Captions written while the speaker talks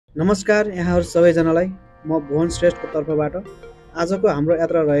नमस्कार यहाँहरू सबैजनालाई म भुवन श्रेष्ठको तर्फबाट आजको हाम्रो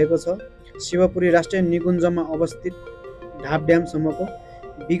यात्रा रहेको छ शिवपुरी राष्ट्रिय निकुञ्जमा अवस्थित ढाप ड्यामसम्मको।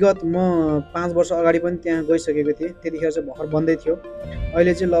 विगत म 5 वर्ष अगाडि पनि त्यहाँ गइसकेको थिएँ। त्यतिखेर चाहिँ भर्खर बन्दै थियो।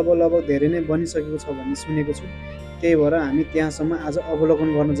 अहिले चाहिँ लगभग धेरै नै बनिसकेको छ भन्ने सुनेको छु। त्यही भएर हामी त्यहाँसम्म आज अवलोकन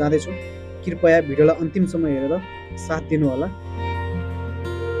गर्न जाँदैछौँ। कृपया भिडियोलाई अन्तिमसम्म हेरेर साथ दिनुहोला।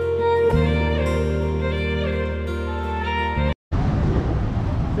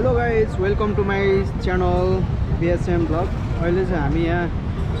 Hello guys, welcome to my channel बिएसएम blog. अहिले चाहिँ हामी यहाँ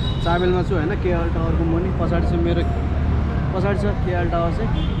चाबेलमा छु होइन, केएल टावरको मुनि पछाडि चाहिँ मेरो पछाडि छ केएल टावर चाहिँ।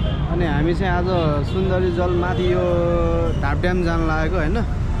 अनि हामी चाहिँ आज सुन्दरी जल माथि यो ढाप ड्याम जान लागेको होइन।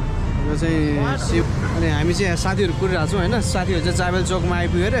 यो चाहिँ शिव अनि हामी चाहिँ यहाँ साथीहरू कुरिरहेको छौँ होइन। साथीहरू चाहिँ चाबेल चोकमा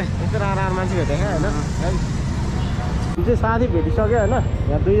आइपुग्यो अरे। यस्तो राम्रो मान्छे भेटेको होइन। हामी चाहिँ साथी भेटिसक्यो होइन।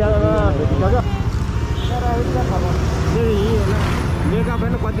 यहाँ दुईजना भेटिसक्यो। मेकअप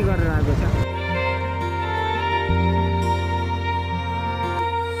होइन कति गरेर आएको छ।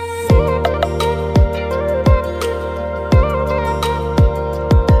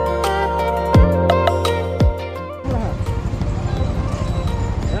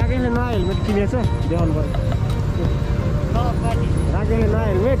 राकेशले नयाँ हेलमेट किनेछ, देखाउनु पर्यो। राकेशले नयाँ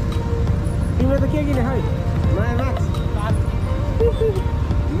हेलमेट, तिमीले त के किने खै? नयाँ मास्क।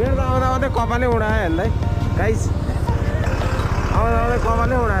 मेरो त आउँदा आउँदै कपालै उडायो हेर्दै गाइस। आउँदा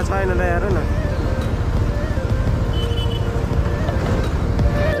कपालै उडाएको छैन त हेर न।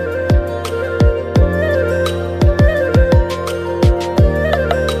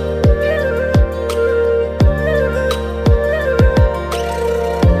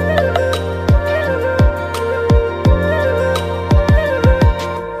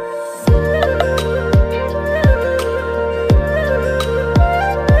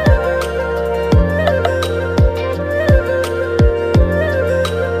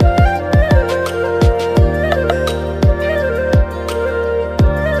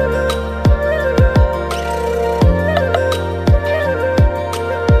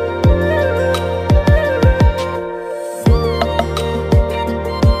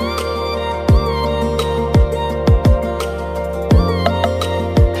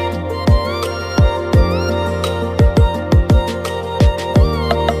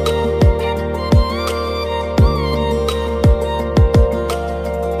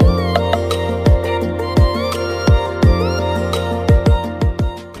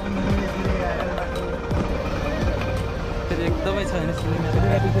 एकदमै छैन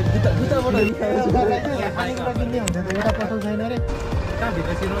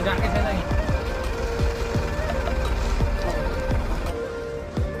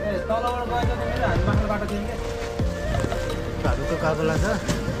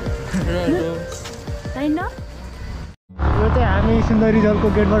यो चाहिँ हामी सुन्दरी जलको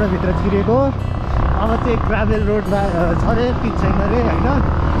गेटबाट भित्र छिरेको। अब चाहिँ ग्राभेल रोड छ अरे, पिच छैन अरे होइन।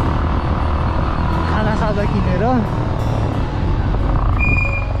 खाना सादा किनेर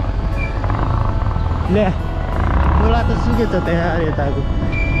ले खोला त सुकेछ त्यहाँ यताको।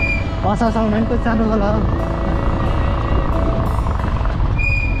 असारसम्म पनि कोही सानो खोला हो।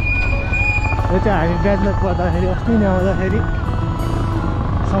 यो चाहिँ हामी बेच्न पर्दाखेरि अस्ति नै आउँदाखेरि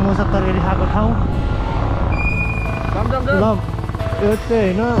समोसा तरकारी खाएको ठाउँ। ल यो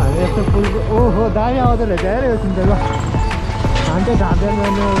चाहिँ होइन हामी यस्तो पुलको ओहो दामी आउँदो रहेछ अरे यो सुन्दर। ल हामी चाहिँ ढाप ड्याम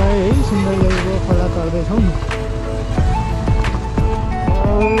जानुलाई है सुन्दरको खोला चढ्दैछौँ।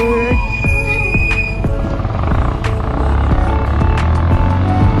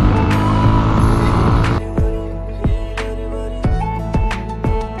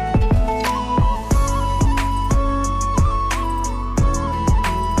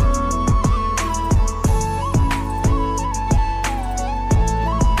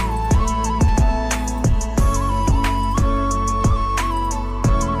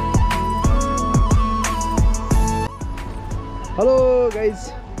 हेलो गाइज,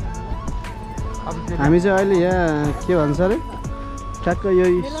 हामी चाहिँ अहिले यहाँ के भन्छ अरे ठ्याक्क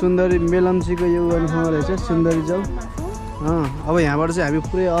यही सुन्दरी मेलम्चीको यो गर्ने ठाउँ रहेछ सुन्दरी जल। अब यहाँबाट चाहिँ हामी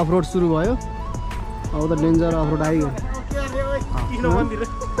पुरै अफरोड सुरु भयो। अब त डेन्जर अफरोड आइगयो।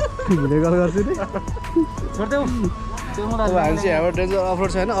 भुले गल गर्छु नि। अब हामी चाहिँ यहाँबाट डेन्जर अफरोड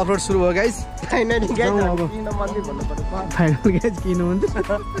छ होइन। अफरोड सुरु भयो गाइज। फाइनल गाइज किन्नु मन्दिर।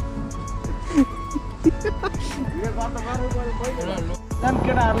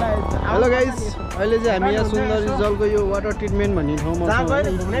 हेलो गाइज, अहिले चाहिँ हामी यहाँ सुन्दरी जलको यो वाटर ट्रिटमेन्ट भन्ने ठाउँमा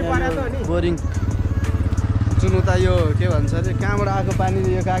छौँ। बोरिङ जुन उता यो के भन्छ अरे कहाँबाट आएको पानी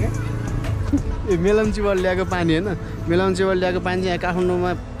यो कहाँ यो मेलम्चीबाट ल्याएको पानी होइन। मेलम्चीबाट ल्याएको पानी चाहिँ यहाँ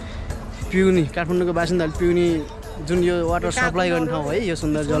काठमाडौँमा पिउने, काठमाडौँको बासिन्दाले पिउने जुन यो वाटर सप्लाई गर्ने ठाउँ है यो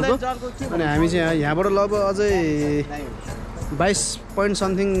सुन्दर जलको। अनि हामी चाहिँ यहाँबाट लगभग अझै 22 पोइन्ट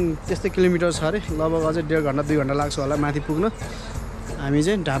समथिङ त्यस्तै किलोमिटर छ अरे। लगभग अझै 1.5 घन्टा 2 घन्टा लाग्छ होला माथि पुग्न। हामी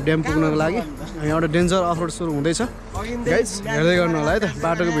चाहिँ ढाप ड्याम पुग्नको लागि यहाँबाट डेन्जर अफ रोड सुरु हुँदैछ गाइज, हेर्दै गर्नु होला है त।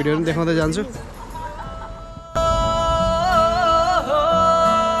 बाटोको भिडियोहरू पनि देखाउँदै जान्छु।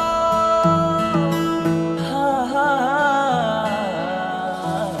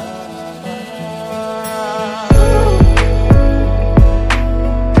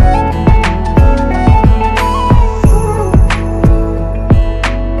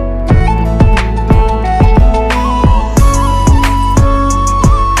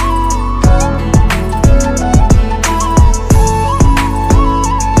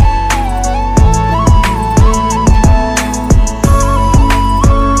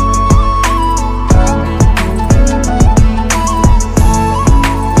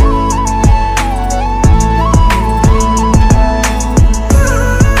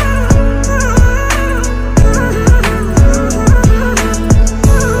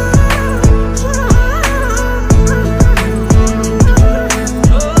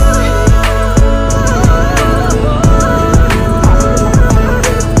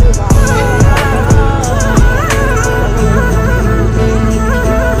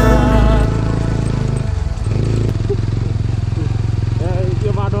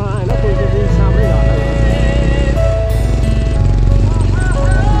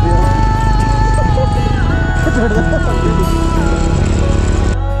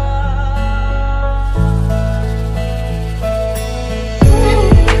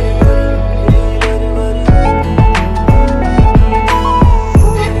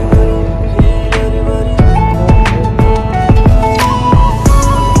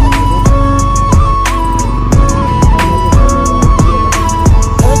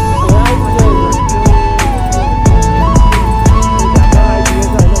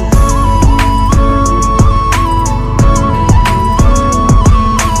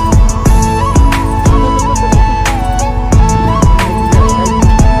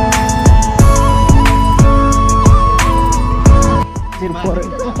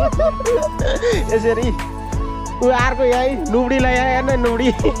 यसरी उ अर्को यही नुबडीलाई हेर्न नुबडी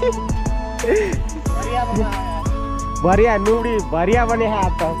भरिया नुबडी भरिया पनि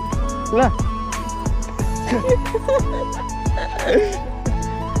हात त ल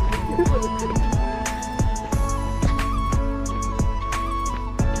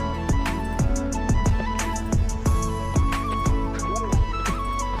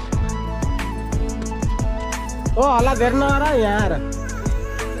ओ हल्ला धेरै नगर यहाँ आएर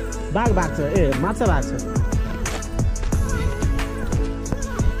बाघ भाग्छ ए माछा भाग्छ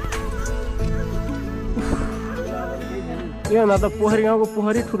यहाँ त पोखरी गाउँको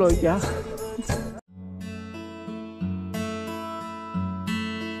पोखरी ठुलो हो क्या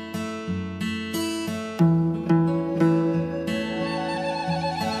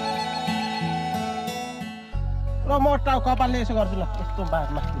ल म कपालले यसो गर्छु ल यस्तो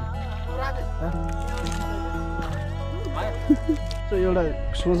बाघमा एउटा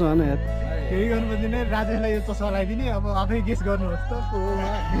सोच भन यार केही गर्नुपर्छ नि राजेशलाई यो चस्मा लगाइदिने अब आफै गेस गर्नुहोस् त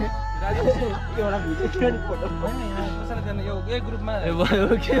एउटा भिडियो फोटो यो एक ग्रुपमा भयो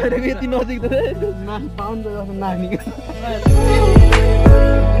के गरेको यति नजिक त पाउन्ड जस्तो नानी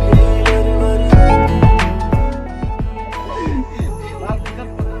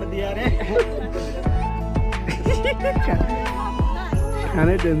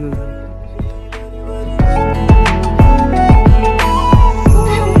खानै tension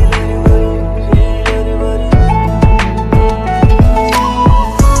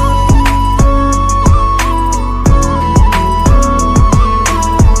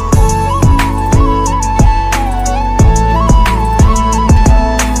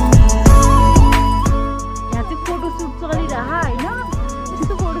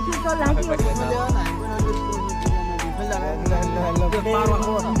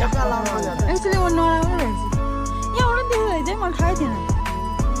Actually, one no, I was. Yeah, what do you do? I'm trying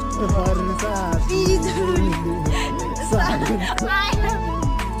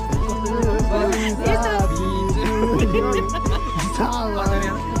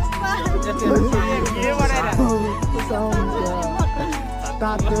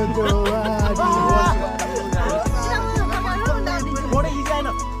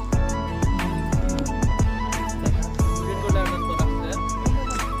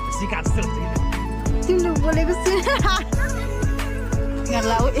तिमीले बोलेको सुन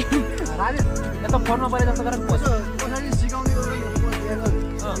गर्ला ओइ राजेश यता फोनमा परे जस्तो गरेर कसरी सिकाउने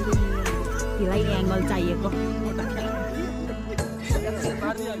तिलाई एंगल चाहिएको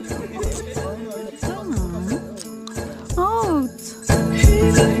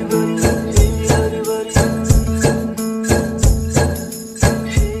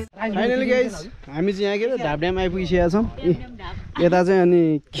फाइनली गाइस हामी चाहिँ यहाँ के ढाप ड्याम आइपुगिसकेका छौँ यता चाहिँ अनि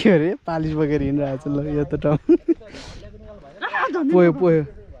के अरे पालिस बोकेर हिँडिरहेको छ ल यो त ठाउँ पोयो पोयो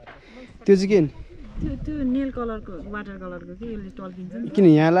त्यो चाहिँ के नि त्यो नेल कलरको वाटर कलरको के यसले टल्किन्छ नि किन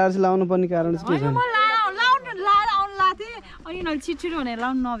यहाँ लाएर चाहिँ लाउनु पर्ने कारण चाहिँ के छ म लाएर आउनु लाथे अनि यिनीहरूले छिटो भनेर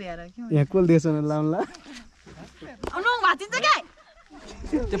लाउनु नभ्याएर के यहाँ कोल देश लाउनु ला भाँचिन्छ क्या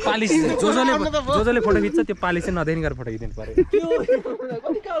त्यो पालिस जसले फोटो खिच्छ त्यो पालिस चाहिँ नदेनी गरेर फोटो खिच्दिनु पर्यो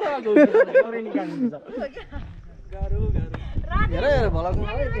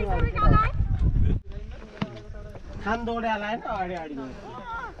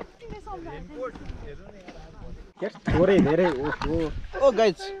थोरै धेरै ओ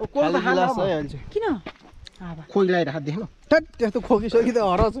गाइस कोल त गिलास आइहाल्छ किन खोकी लगाइराख देख्नु टट त्यस्तो खोकिसकि त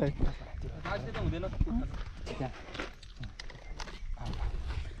हराउँछ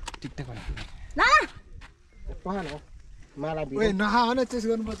माला ओए नहावन टेस्ट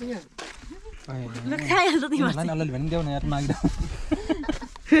गर्नुपर्छ क्या खाइहाल्छ तिमीहरू अलि भने देऊ न यार माग्दा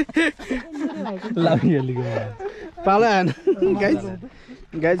लागिहालेको पालो आएन गाइस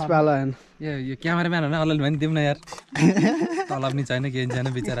गाइस पालो आएन यो क्यामेराम्यान हो न अलि भने देऊ न यार तलब नि छैन केही छैन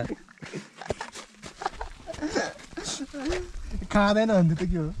बिचरा खाँदैन भने त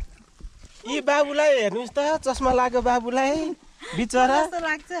के हो यी बाबुलाई हेर्नुहोस् त चस्मा लाग्यो बाबुलाई बिचरा कस्तो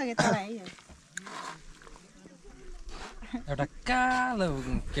लाग्छ के तँलाई एउटा कालो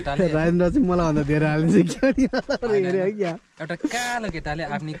केटाले राजेन्द्र चाहिँ मलाई भन्दा धेरै हालिन्छ एउटा कालो केटाले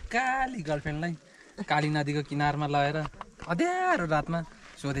आफ्नी काली गर्लफ्रेन्डलाई काली नदीको किनारमा लगेर अँध्यारो रातमा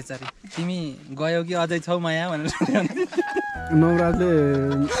सोधेछ अरे तिमी गयौ कि अझै छौ माया भनेर नवराजले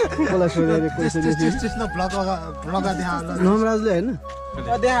कसलाई सोधेर नवराजले होइन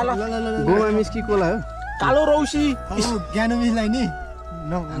गोमा मिस्की कसलाई हो कालो रौसी ज्ञान मिसलाई नि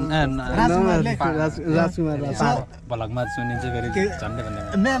राजकुमार भलकमा सुनिन्छ फेरि झन्डै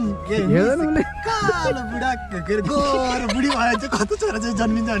भन्ने कालो बुढा के अरे गोरो बुढी भएर चाहिँ कस्तो छोरा चाहिँ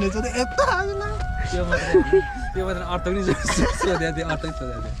जन्मिन्छ भने चाहिँ यस्तो त्यो मात्र अर्थ पनि सोधेको थियो अर्थ पनि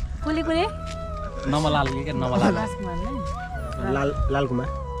सोधेको थियो कुले कुले नमलाल के नमलाल लालकुमार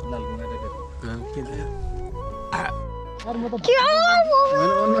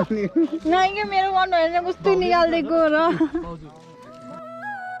नाइके मेरो मन भएन कस्तो निकाल्दिएको र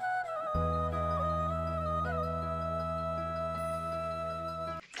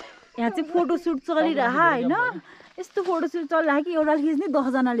यहाँ चाहिँ फोटोसुट चलिरह होइन यस्तो फोटोसुट चलिरह कि एउटा खिच्ने 10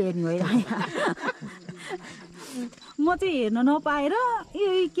 जनाले हेर्ने भइरहेको म चाहिँ हेर्न नपाएर यो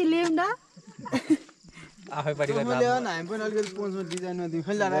के ल्याउँदा आफै परि हामी पनि अलिकति स्पोन्सर डिजाइनमा दिउँ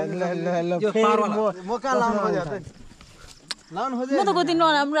म कहाँ लाउनु खोजेँ म त कति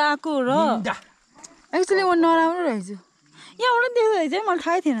नराम्रो आएको र एक्चुअली म नराम्रो रहेछ यहाँबाट देख्दा चाहिँ मलाई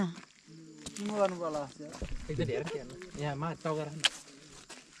थाहै थिएन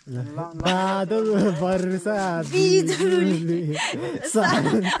बादल वर्षा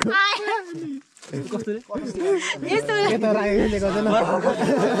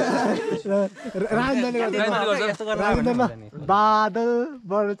बादल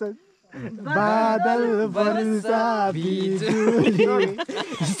वर्षा बादल वर्षा बिजुली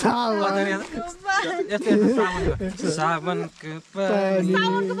साबनको पानी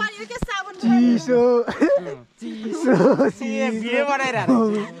चिसो चिसो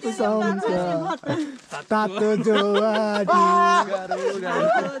तातो जोवाडी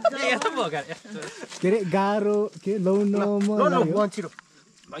के अरे गाह्रो के लाउन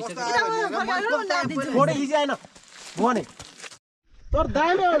तर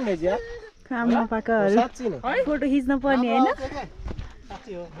दामी आउने ज्या काम नपाएकोहरू फोटो खिच्न पर्ने होइन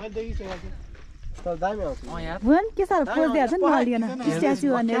तर दामी आउँछ भन के साह्रो खोज्दै हाल्छ नि नलिकन स्ट्याचु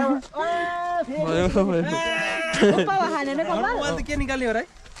भनेर के निकाल्यो र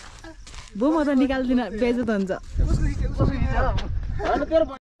भो म त निकाल्दिनँ बेइज्जत हुन्छ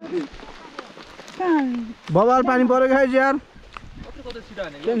बबाल पानी पऱ्यो गाइस यार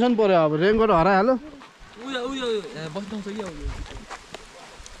टेन्सन पऱ्यो अब रेनकोट हराइहाल्यो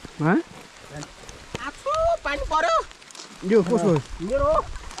पानी पर्यो यो कसो मेरो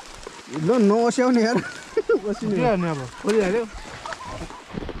ल नस्याउने यार बसिनु अब खोलिहाल्यो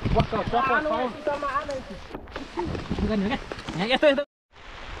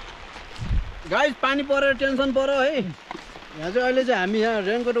गाइस पानी परेर टेन्सन पऱ्यो है यहाँ चाहिँ अहिले चाहिँ हामी यहाँ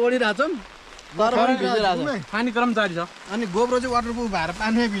रेनकोट ओढिरहेको छौँ तर पनि भिजिरहेको छ पानी कर्मचारी छ अनि गोब्रो चाहिँ वाटरप्रुफ भएर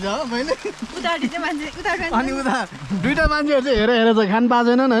पानीमै भिजा हो मैले अनि उता दुईटा मान्छेहरू चाहिँ हेरेर चाहिँ खान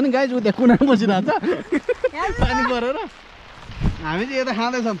पाएनन् होइन गाइस उता कुनामा बसिरहेको छ पानी परेर हामी चाहिँ यता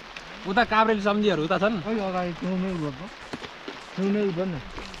खाँदैछौँ उता काभ्रेली सम्झीहरू उता छन् अगाडि छेउमै गर्छ छेउमै गर्नु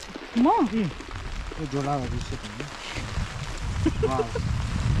म त्यो झोला भविष्य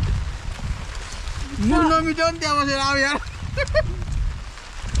मुख नमिटो नि त्यहाँ बसेर आऊ यार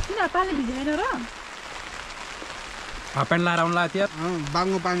किन पानी भिजेन र हाफ प्यान्ट लाएर आउनु लाग्यो थियो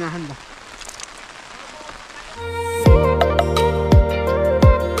बाङ्गो पानी आछ नि त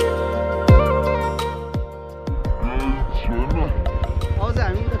अब चाहिँ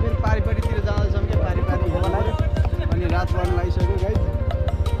हामी त फेरि पारिपारीतिर जाँदैछौँ क्या पारिपारी हेर्नलाई अनि रात पर्न लागिसक्यो गाइज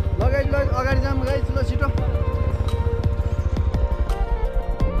ल गाइज ल अगाडि जाऊँ गाइज ल छिटो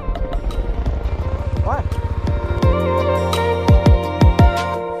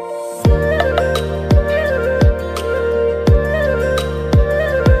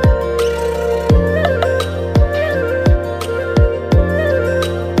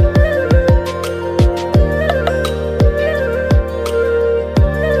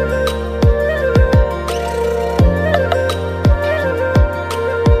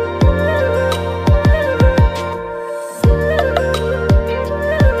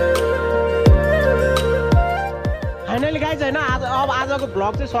फाइनली गाइज होइन अब आजको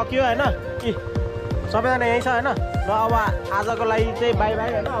भ्लग चाहिँ सकियो होइन कि सबैजना यहीँ छ होइन र अब आजको लागि चाहिँ बाई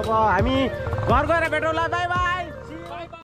बाई होइन अब हामी घर गएर भेटौँला बाई बाई